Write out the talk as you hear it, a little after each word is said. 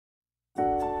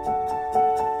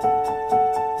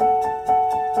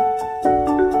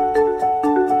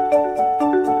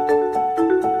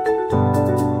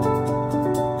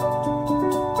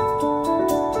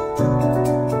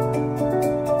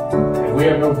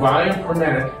volume per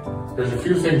minute, there's a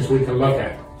few things we can look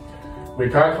at. We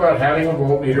talked about having a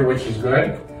voltmeter, which is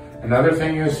good. Another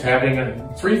thing is having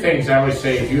three things I always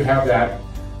say if you have that: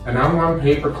 an unwound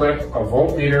paper clip, a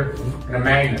voltmeter, and a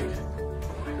magnet.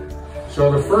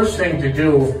 So the first thing to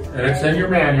do, and it's in your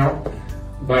manual,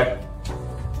 but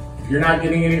if you're not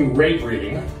getting any rate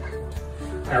reading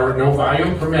or no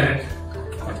volume per minute,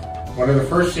 one of the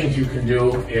first things you can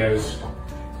do is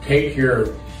take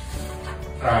your,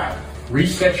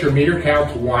 reset your meter cal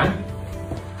to 1,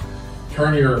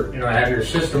 turn your, have your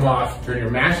system off, turn your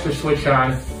master switch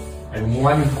on, and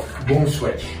 1 boom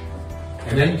switch.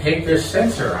 And then take this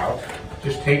sensor out,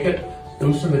 just take it,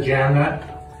 loosen the jam nut,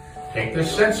 take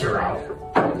this sensor out,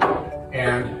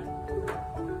 and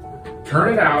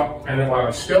turn it out, and then while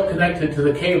it's still connected to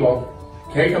the cable,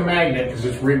 take a magnet, because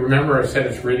it's remember I said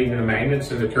it's reading the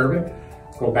magnets in the turbine,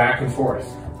 go back and forth,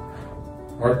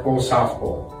 North Pole, South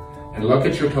Pole, and look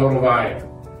at your total volume,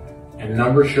 and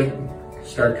numbers should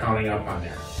start counting up on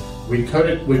there. We put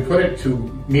it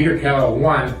to meter cal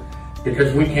 1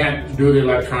 because we can't do the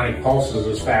electronic pulses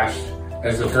as fast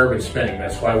as the turbine spinning.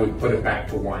 That's why we put it back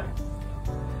to 1.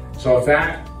 So if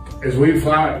that, as we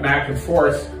fly it back and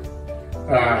forth,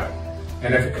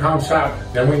 and if it counts up,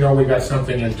 then we know we got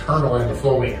something internal in the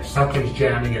flow meter. Something's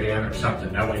jamming it in or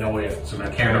something. Now we know if it's a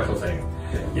mechanical thing.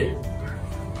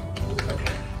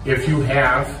 If you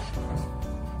have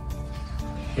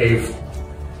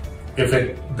if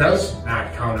it does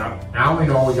not count up, now we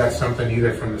know we got something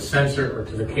either from the sensor or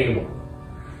to the cable.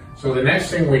 So the next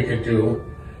thing we could do,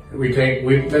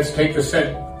 let's take the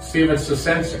see if it's the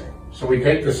sensor. So we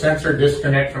take the sensor,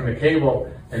 disconnect from the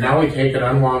cable, and now we take an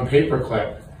unwound paper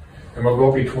clip, and we'll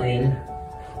go between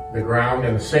the ground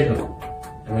and the signal.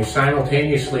 And we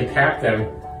simultaneously tap them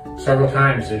several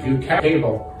times. If you tap the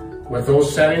cable with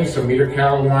those settings, so meter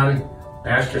cal 1,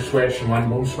 master switch, and 1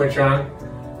 boom switch on,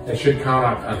 it should count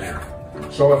up on there.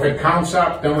 So if it counts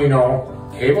up, then we know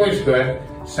cable is good,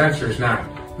 sensor's not.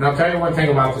 And I'll tell you one thing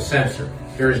about the sensor.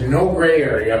 There is no gray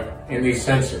area in these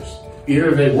sensors.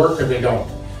 Either they work or they don't.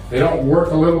 They don't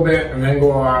work a little bit and then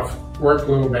go off, work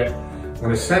a little bit.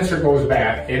 When a sensor goes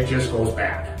bad, it just goes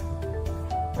bad.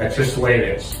 That's just the way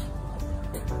it is.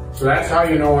 So that's how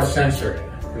you know a sensor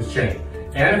is changed.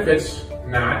 And if it's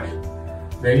not,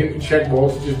 then you can check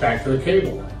voltages back to the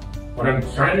cable. What I'm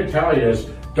trying to tell you is,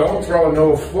 don't throw a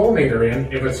no flow meter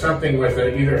in if it's something with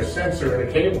either a sensor or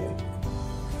a cable.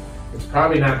 It's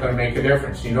probably not going to make a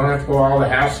difference. You don't have to go all the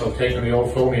hassle of taking the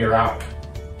old flow meter out.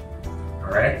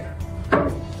 Alright?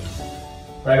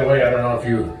 By the way, I don't know if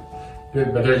you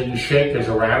did, but you shake, there's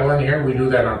a rattle in here. We do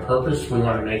that on purpose. We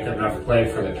want to make enough play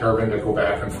for the turbine to go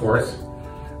back and forth.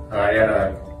 I had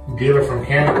a dealer from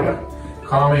Canada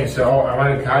call me and say, oh, I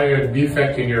want to tell you a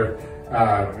defect in your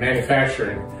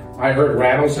manufacturing. I heard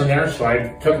rattles in there, so I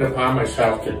took it upon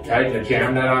myself to tighten the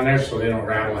jam nut on there so they don't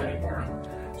rattle anymore.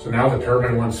 So now the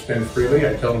turbine won't spin freely.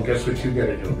 I told them, guess what you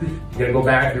gotta do? You gotta go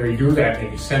back and redo that, and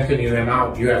if you sent any of them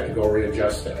out, you have to go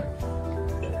readjust them.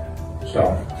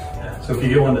 So if you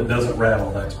get one that doesn't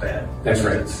rattle, that's bad. That's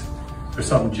right. There's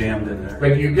something jammed in there.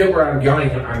 But you get where I'm going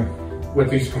with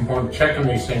these components, checking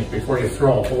these things before you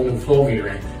throw a whole new flow meter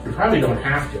in. You probably don't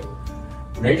have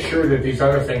to. Make sure that these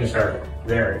other things are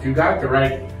there. If you got the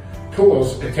right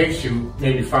tools, it takes you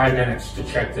maybe 5 minutes to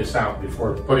check this out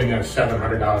before putting a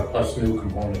 $700 plus new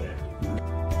component in.